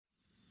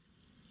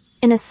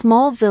In a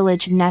small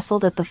village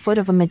nestled at the foot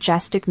of a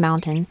majestic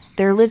mountain,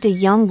 there lived a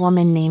young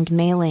woman named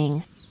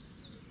Mei-Ling.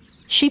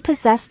 She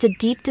possessed a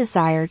deep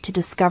desire to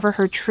discover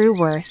her true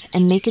worth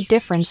and make a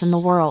difference in the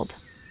world.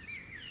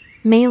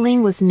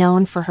 Mei-Ling was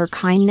known for her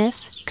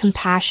kindness,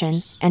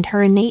 compassion, and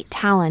her innate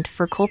talent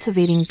for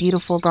cultivating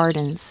beautiful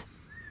gardens.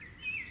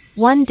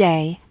 One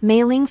day,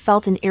 Mei-Ling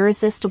felt an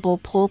irresistible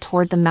pull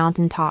toward the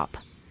mountaintop.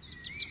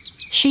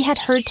 She had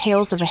heard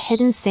tales of a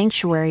hidden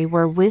sanctuary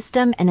where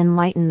wisdom and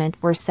enlightenment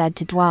were said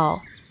to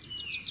dwell.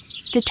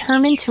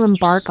 Determined to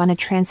embark on a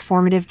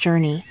transformative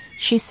journey,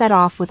 she set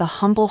off with a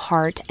humble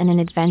heart and an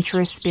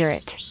adventurous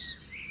spirit.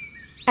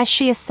 As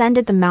she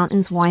ascended the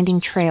mountain's winding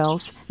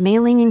trails,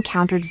 Mei-Ling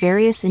encountered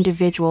various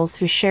individuals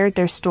who shared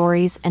their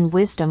stories and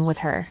wisdom with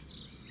her.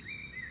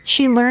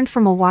 She learned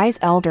from a wise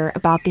elder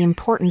about the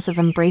importance of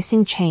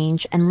embracing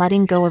change and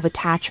letting go of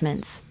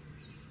attachments.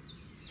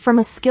 From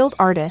a skilled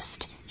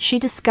artist, she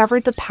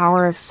discovered the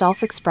power of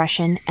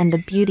self-expression and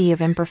the beauty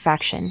of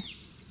imperfection.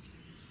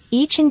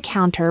 Each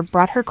encounter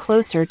brought her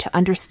closer to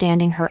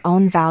understanding her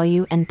own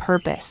value and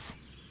purpose.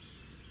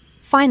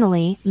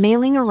 Finally,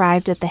 Mei-Ling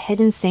arrived at the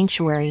hidden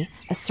sanctuary,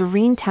 a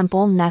serene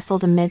temple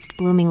nestled amidst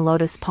blooming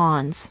lotus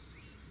ponds.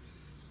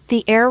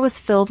 The air was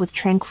filled with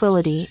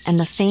tranquility and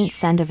the faint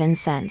scent of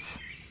incense.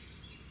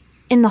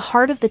 In the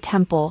heart of the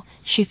temple,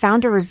 she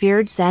found a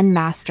revered Zen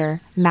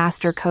master,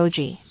 Master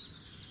Koji.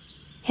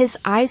 His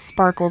eyes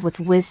sparkled with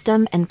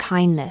wisdom and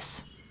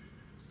kindness.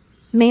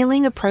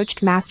 Mei-Ling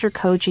approached Master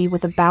Koji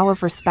with a bow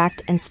of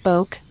respect and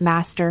spoke,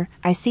 "Master,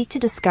 I seek to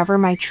discover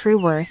my true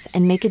worth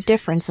and make a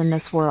difference in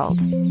this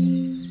world.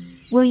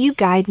 Will you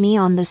guide me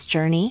on this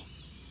journey?"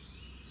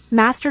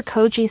 Master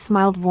Koji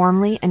smiled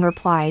warmly and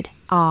replied,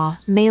 "Ah,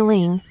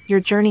 Mei-Ling, your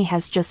journey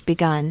has just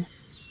begun.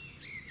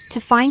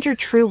 To find your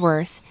true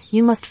worth,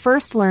 you must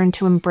first learn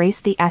to embrace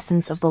the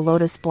essence of the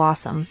lotus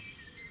blossom."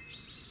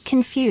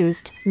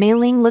 Confused,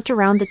 Mei-Ling looked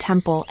around the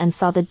temple and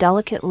saw the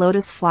delicate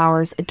lotus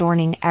flowers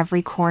adorning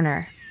every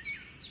corner.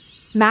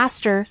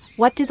 "Master,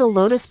 what do the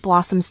lotus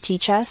blossoms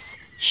teach us?"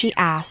 she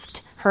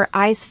asked, her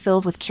eyes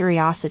filled with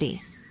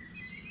curiosity.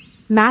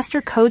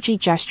 Master Koji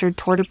gestured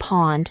toward a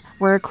pond,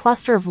 where a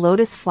cluster of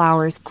lotus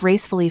flowers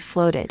gracefully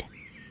floated.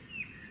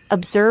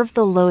 "Observe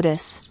the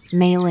lotus,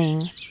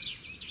 Mei-Ling.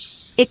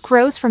 It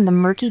grows from the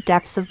murky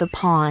depths of the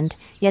pond,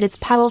 yet its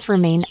petals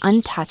remain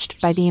untouched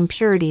by the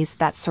impurities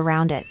that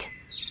surround it.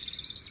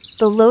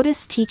 The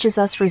lotus teaches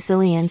us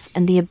resilience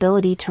and the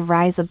ability to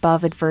rise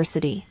above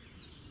adversity."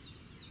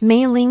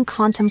 Mei-Ling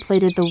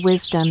contemplated the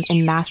wisdom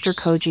in Master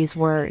Koji's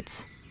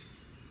words.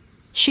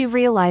 She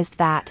realized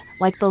that,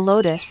 like the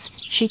lotus,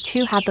 she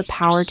too had the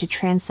power to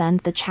transcend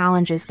the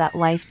challenges that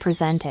life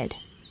presented.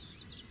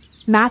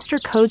 Master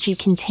Koji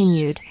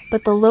continued,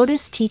 "But the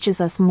lotus teaches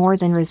us more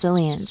than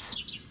resilience.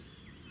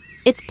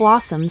 Its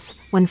blossoms,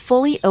 when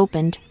fully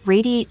opened,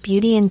 radiate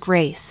beauty and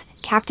grace,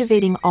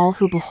 captivating all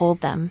who behold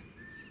them.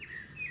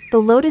 The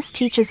lotus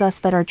teaches us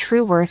that our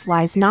true worth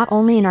lies not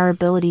only in our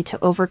ability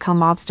to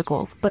overcome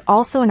obstacles but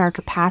also in our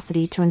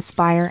capacity to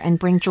inspire and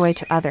bring joy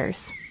to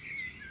others."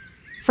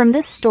 From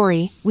this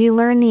story, we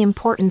learn the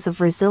importance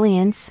of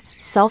resilience,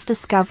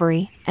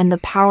 self-discovery, and the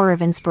power of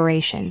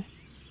inspiration.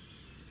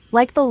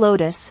 Like the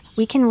lotus,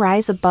 we can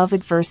rise above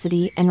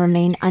adversity and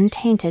remain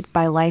untainted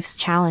by life's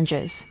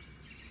challenges.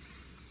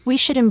 We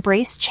should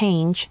embrace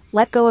change,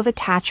 let go of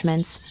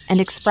attachments, and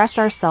express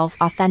ourselves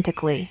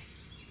authentically.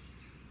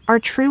 Our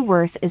true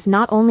worth is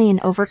not only in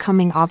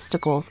overcoming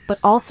obstacles but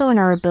also in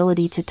our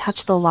ability to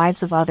touch the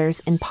lives of others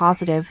in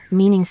positive,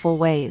 meaningful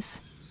ways.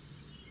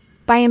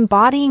 By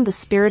embodying the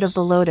spirit of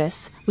the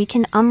lotus, we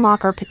can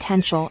unlock our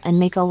potential and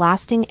make a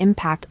lasting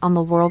impact on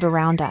the world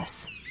around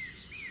us.